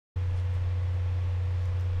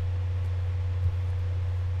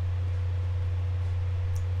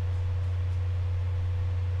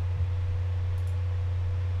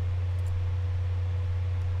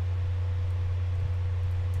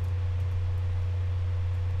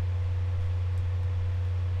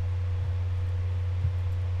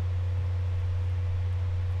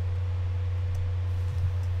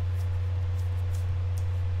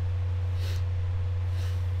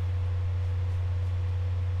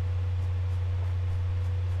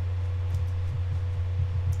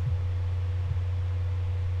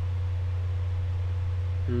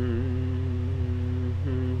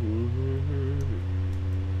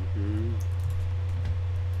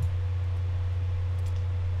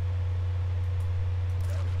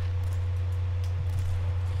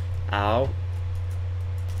Ow.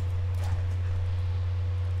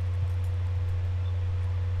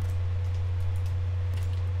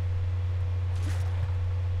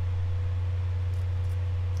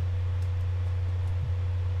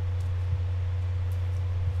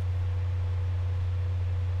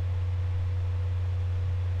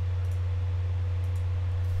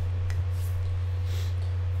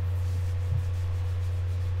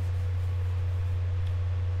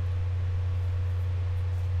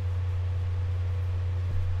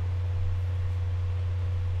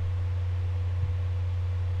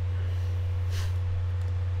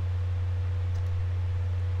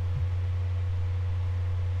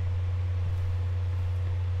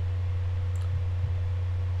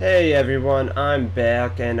 Hey everyone, I'm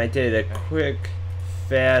back and I did a quick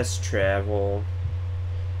fast travel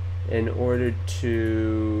in order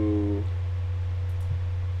to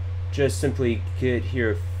just simply get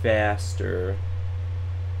here faster.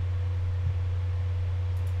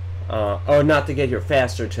 Oh, not to get here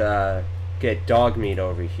faster, to get dog meat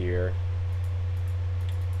over here.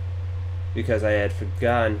 Because I had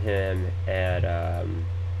forgotten him at,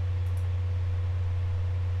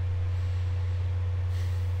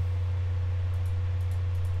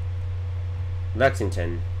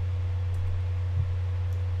 Lexington.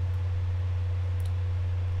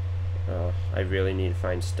 Oh, I really need to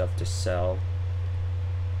find stuff to sell.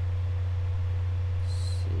 Let's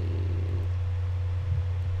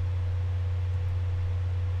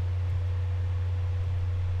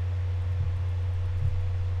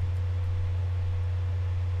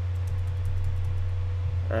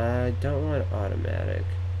see. I don't want automatic.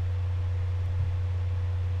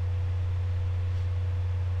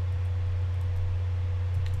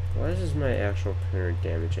 What is my actual current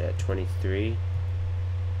damage at? 23?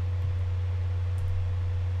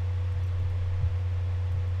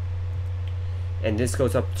 And this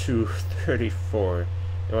goes up to 34. You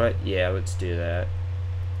know what? Yeah, let's do that.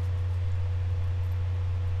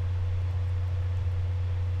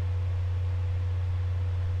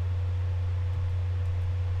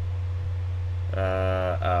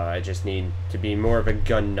 Oh, I just need to be more of a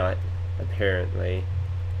gun nut, apparently.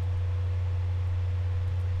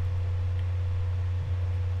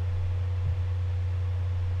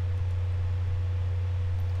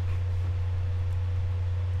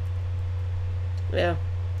 Yeah,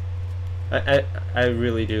 I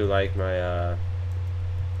really do like my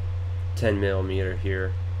 10mm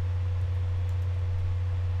here.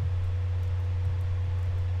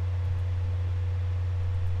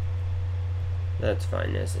 That's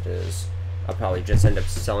fine as it is. I'll probably just end up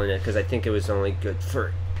selling it because I think it was only good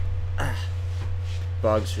for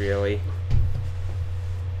bugs, really.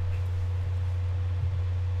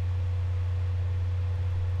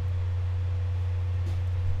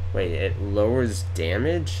 Wait, it lowers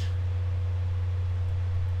damage?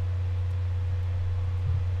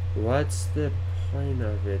 What's the point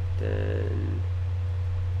of it then?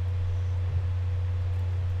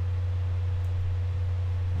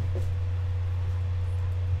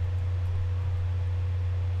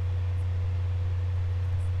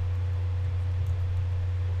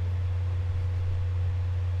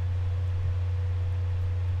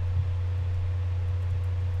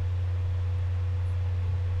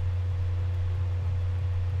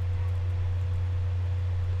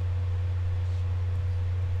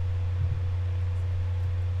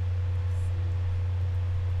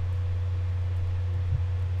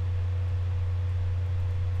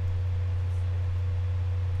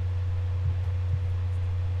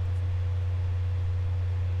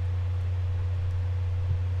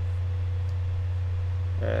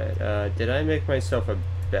 Alright, did I make myself a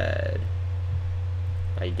bed?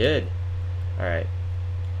 I did. Alright.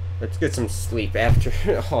 Let's get some sleep after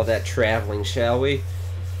all that traveling, shall we?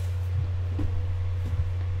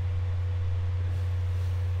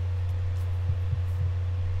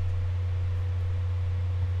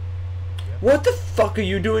 What the fuck are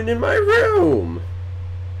you doing in my room?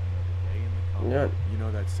 Another day in the colony. You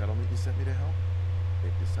know that settlement you sent me to help?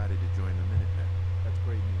 They've decided to join the Minutemen. That's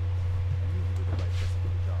great news. I knew you were the right person for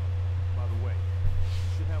the job. By the way, you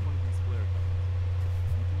should have one of these flare guns.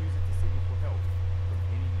 You can use it to signal for help from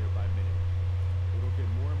any nearby Minutemen. It'll get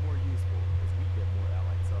more and more useful as we get more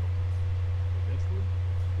allied settlements. Eventually,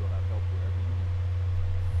 you'll have help wherever you need.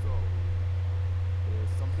 So,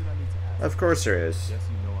 there's something I need to ask. Of course there is. Yes,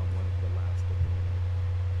 you know I'm one of the last of the Minutemen.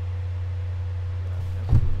 But I've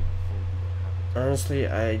never really told you what happened to me. Honestly,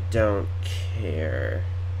 I don't care.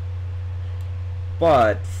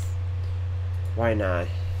 But why not?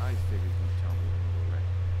 I figured you'd tell me when you were ready.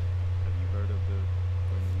 Have you heard of the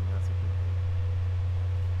Quincy massacre?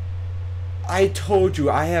 I told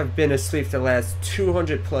you I have been asleep the last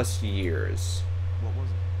 200 plus years. What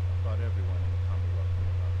was it? I thought everyone in the Commonwealth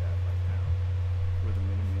knew about that by now. Where the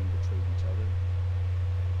Minutemen betrayed each other,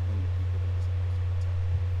 and the people they were supposed to protect.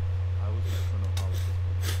 I was with Colonel Hollis's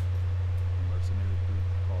group. A mercenary group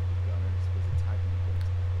called the Gunners was attacking the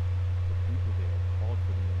village. The people there called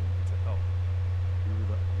for the Minutemen to help. We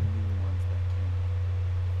were the only ones that came.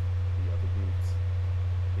 The other groups,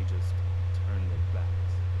 they just turned their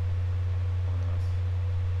backs on us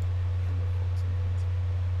and the folks in Windsor.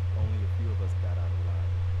 Only a few of us got out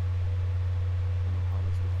alive. Colonel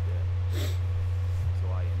Hollis was dead, so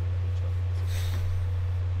I ended up in trouble.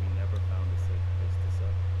 We never found a safe place to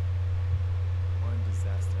settle. One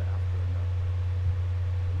disaster after another.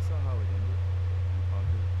 You saw how it ended in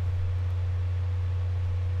Concord.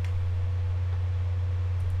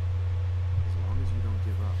 As long as you don't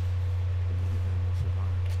give up, the Minutemen will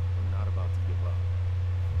survive. I'm not about to give up,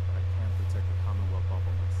 but I can't protect the Commonwealth all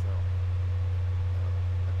by myself.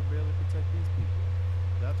 I could barely protect these people.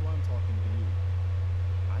 That's why I'm talking to you.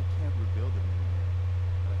 I can't rebuild the Minutemen,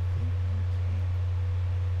 but I think you can.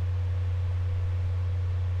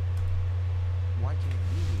 Why can't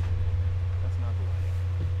you lead the Minutemen? That's not who I am.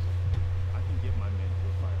 I can get my men to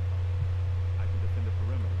a firefight. I can defend the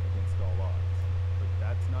perimeter against all odds. But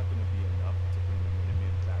that's not going to be enough to bring the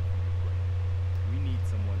Minutemen back from the grave. We need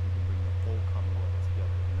someone who can bring the whole Commonwealth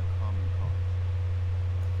together in a common cause.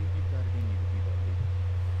 I think you've got it in you to be that leader.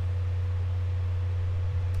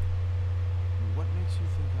 What makes you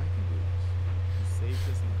think I can do this? You saved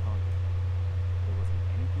us in Concord. There wasn't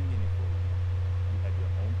anything in it for you. You had your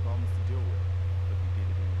own problems to deal with, but you did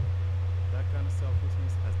it anyway. That kind of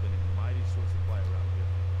selflessness has been in mighty short supply around here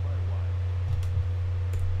for quite a while.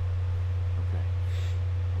 Okay,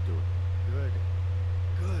 I'll do it. Good.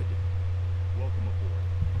 Good. Welcome aboard.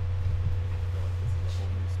 I feel like this is a whole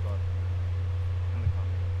new start for me. And the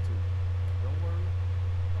Commonwealth, too. Don't worry.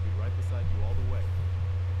 I'll be right beside you all the way.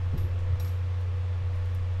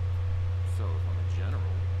 So, if I'm a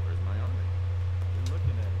general, where's my army? You're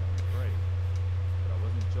looking at it, I'm afraid. But I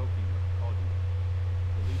wasn't joking when I called you.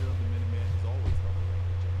 The leader of the Minutemen has always held the rank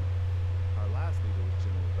of general. Our last leader was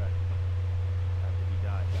General Beck. After he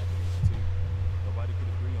died back in '82, nobody could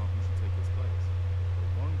agree on who should take his place.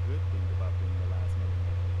 But one good thing about being the last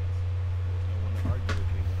Minuteman is there's no one to argue with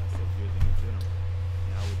me when I said you're the new general.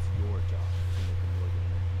 Now it's your job to make the Northern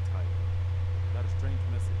men retire. Got a strange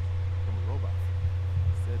message from a robot.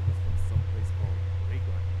 It said it was from someplace called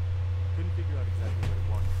Raygun. Couldn't figure out exactly what it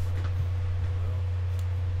wanted. Well,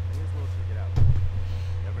 may as well check it out.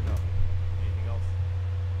 You never know. Anything else?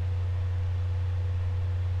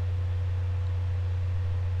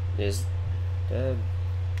 Is dead.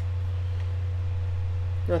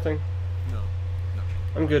 Nothing. No.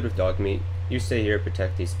 I'm good with dog meat. You stay here,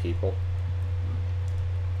 protect these people.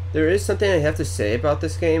 There is something I have to say about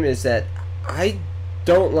this game is that I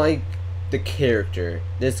don't like the character.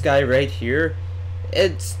 This guy right here,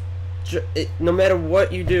 no matter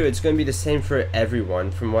what you do, it's going to be the same for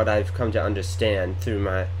everyone from what I've come to understand through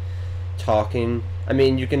my talking. I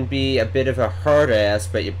mean, you can be a bit of a hard ass,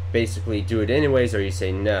 but you basically do it anyways, or you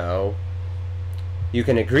say no. You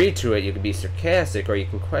can agree to it, you can be sarcastic, or you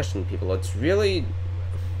can question people. It's really...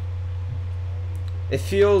 It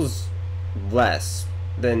feels less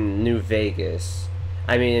than New Vegas.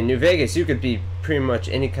 I mean, in New Vegas, you could be pretty much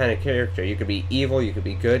any kind of character. You could be evil, you could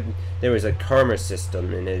be good. There was a karma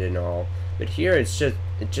system in it and all. But here, it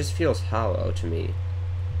just feels hollow to me.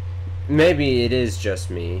 Maybe it is just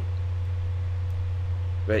me.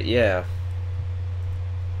 But yeah.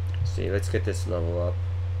 See, let's get this level up.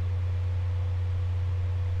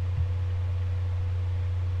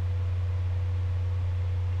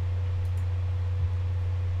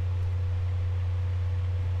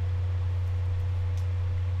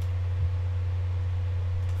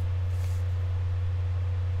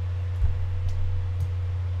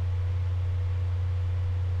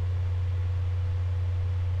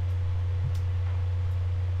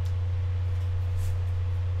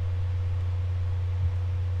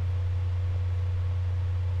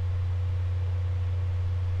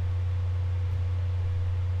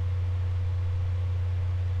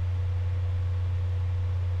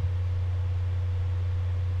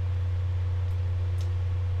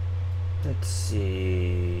 Let's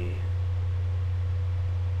see.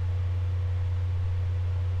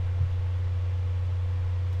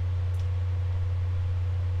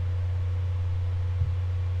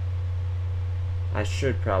 I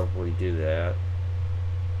should probably do that.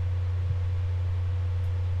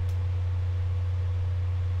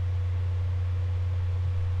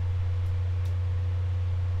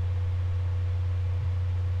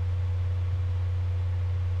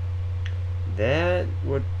 That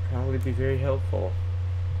would probably be very helpful.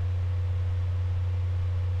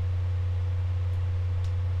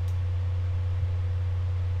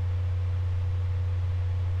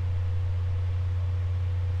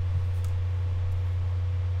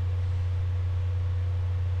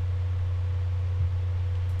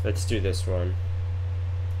 Let's do this one.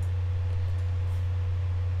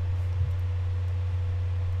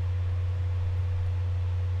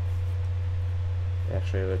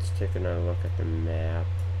 Actually, let's take another look at the map.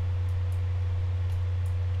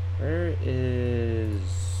 Where is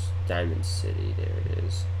Diamond City? There it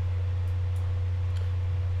is.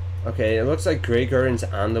 Okay, it looks like Grey Garden's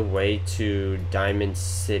on the way to Diamond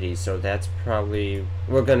City, so that's probably...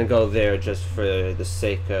 We're gonna go there just for the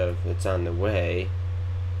sake of it's on the way.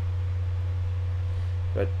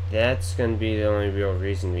 But that's gonna be the only real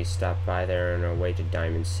reason we stop by there on our way to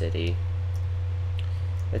Diamond City.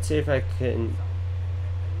 Let's see if I can...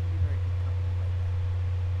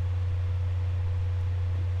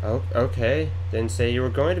 Oh, okay. Didn't say you were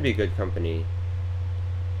going to be good company.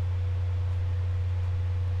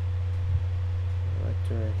 What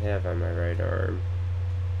do I have on my right arm?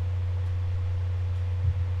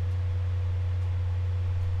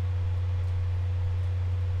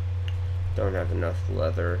 Don't have enough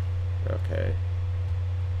leather. Okay.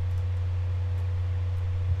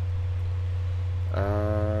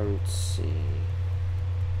 Let's see.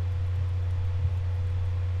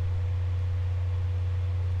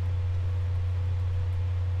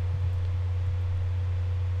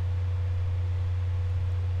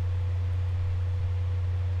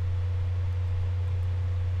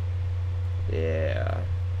 Yeah.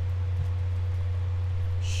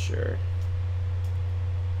 Sure.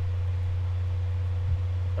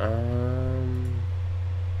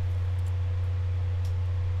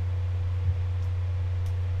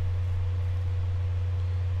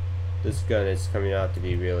 This gun is coming out to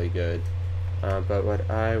be really good. But what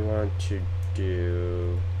I want to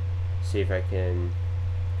do, see if I can,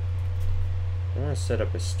 I want to set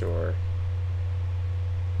up a store.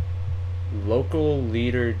 Local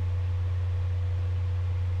leader.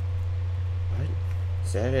 What?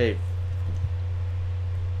 Is that a...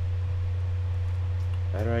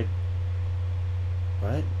 How do I...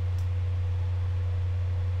 What?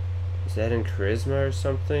 Is that in charisma or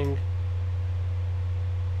something?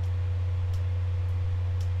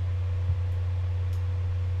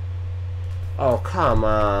 Oh, come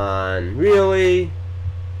on. Really?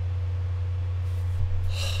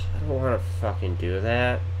 I don't want to fucking do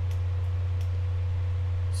that.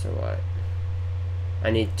 So what?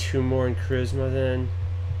 I need 2 more in charisma then?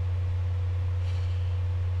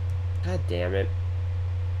 God damn it.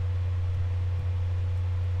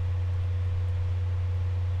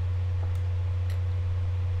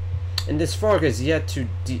 And this fog is yet to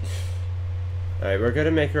Alright, we're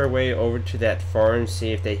gonna make our way over to that farm,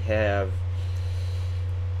 see if they have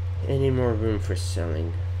any more room for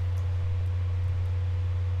selling.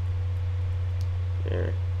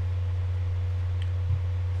 Yeah.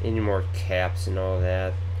 Any more caps and all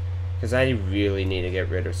that. Because I really need to get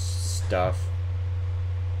rid of stuff.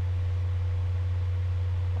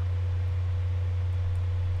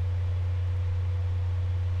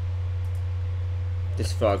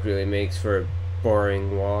 This fog really makes for a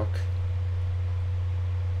boring walk.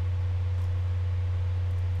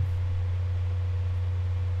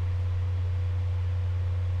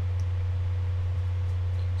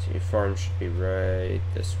 So your farm should be right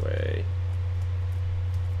this way.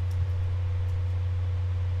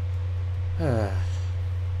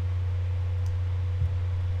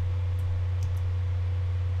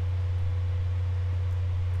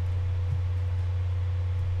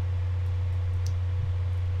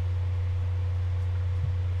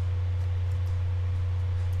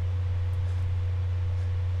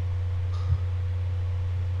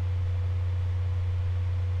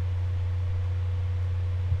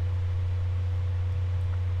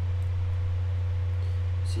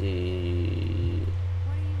 See.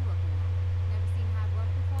 What are you looking at? Never seen hard work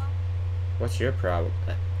before? What's your problem?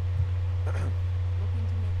 Looking to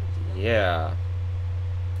make a deal? Yeah.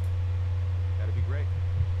 That'd be great.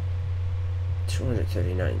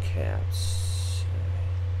 239 caps.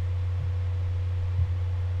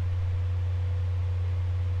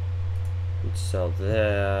 Let's sell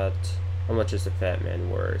that. How much is the Fat Man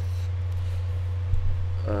worth?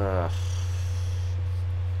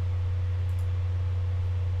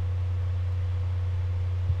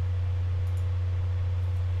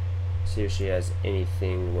 See if she has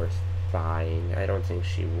anything worth buying. I don't think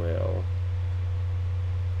she will.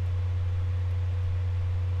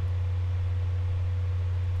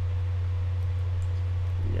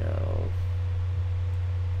 No.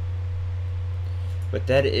 But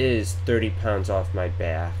that is 30 pounds off my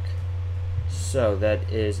back. So that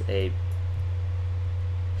is a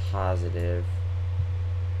positive.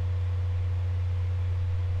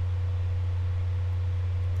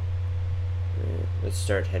 Let's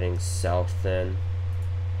start heading south then.